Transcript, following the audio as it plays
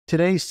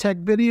Today's tech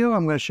video,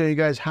 I'm going to show you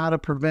guys how to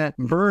prevent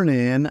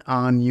burn-in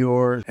on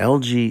your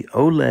LG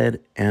OLED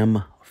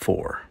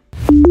M4.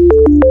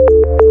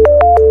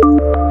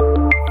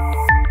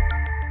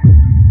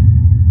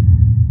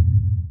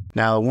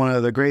 Now, one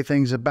of the great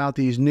things about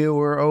these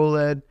newer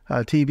OLED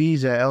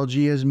TVs that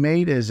LG has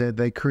made is that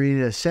they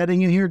created a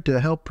setting in here to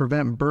help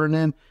prevent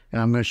burn-in.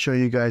 And I'm going to show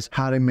you guys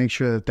how to make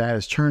sure that that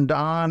is turned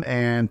on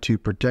and to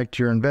protect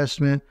your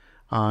investment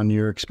on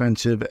your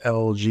expensive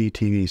LG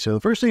TV. So the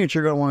first thing that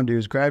you're going to want to do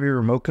is grab your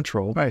remote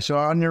control. All right, so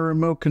on your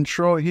remote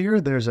control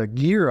here, there's a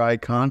gear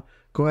icon.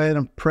 Go ahead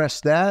and press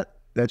that.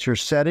 That's your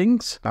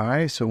settings. All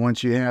right, so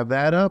once you have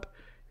that up,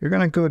 you're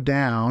going to go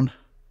down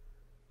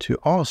to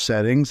all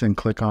settings and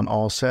click on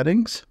all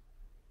settings.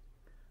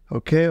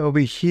 Okay, over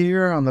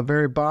here on the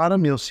very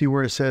bottom, you'll see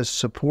where it says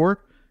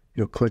support.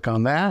 You'll click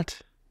on that.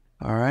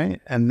 All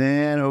right, and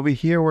then over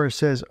here where it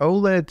says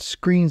OLED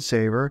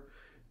screensaver,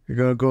 you're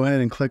going to go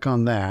ahead and click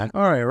on that.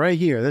 All right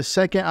here, this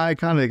second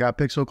icon, they got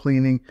pixel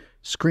cleaning,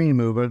 screen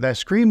mover. That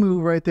screen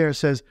move right there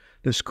says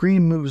the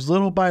screen moves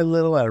little by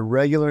little at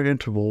regular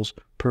intervals,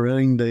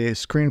 preventing the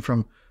screen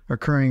from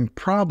occurring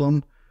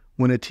problem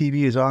when a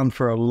TV is on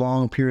for a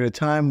long period of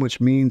time, which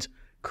means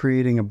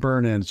creating a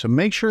burn-in. So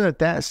make sure that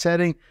that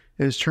setting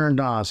is turned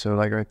on. So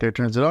like right there,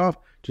 turns it off,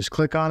 just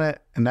click on it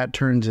and that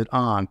turns it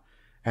on.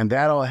 And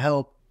that'll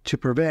help to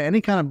prevent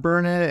any kind of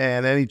burn-in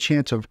and any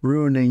chance of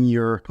ruining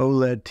your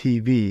OLED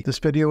TV. This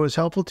video was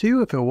helpful to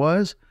you. If it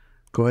was,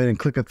 go ahead and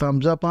click a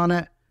thumbs up on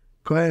it.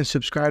 Go ahead and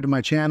subscribe to my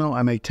channel.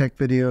 I make tech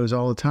videos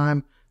all the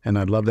time, and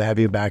I'd love to have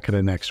you back in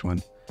the next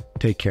one.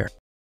 Take care.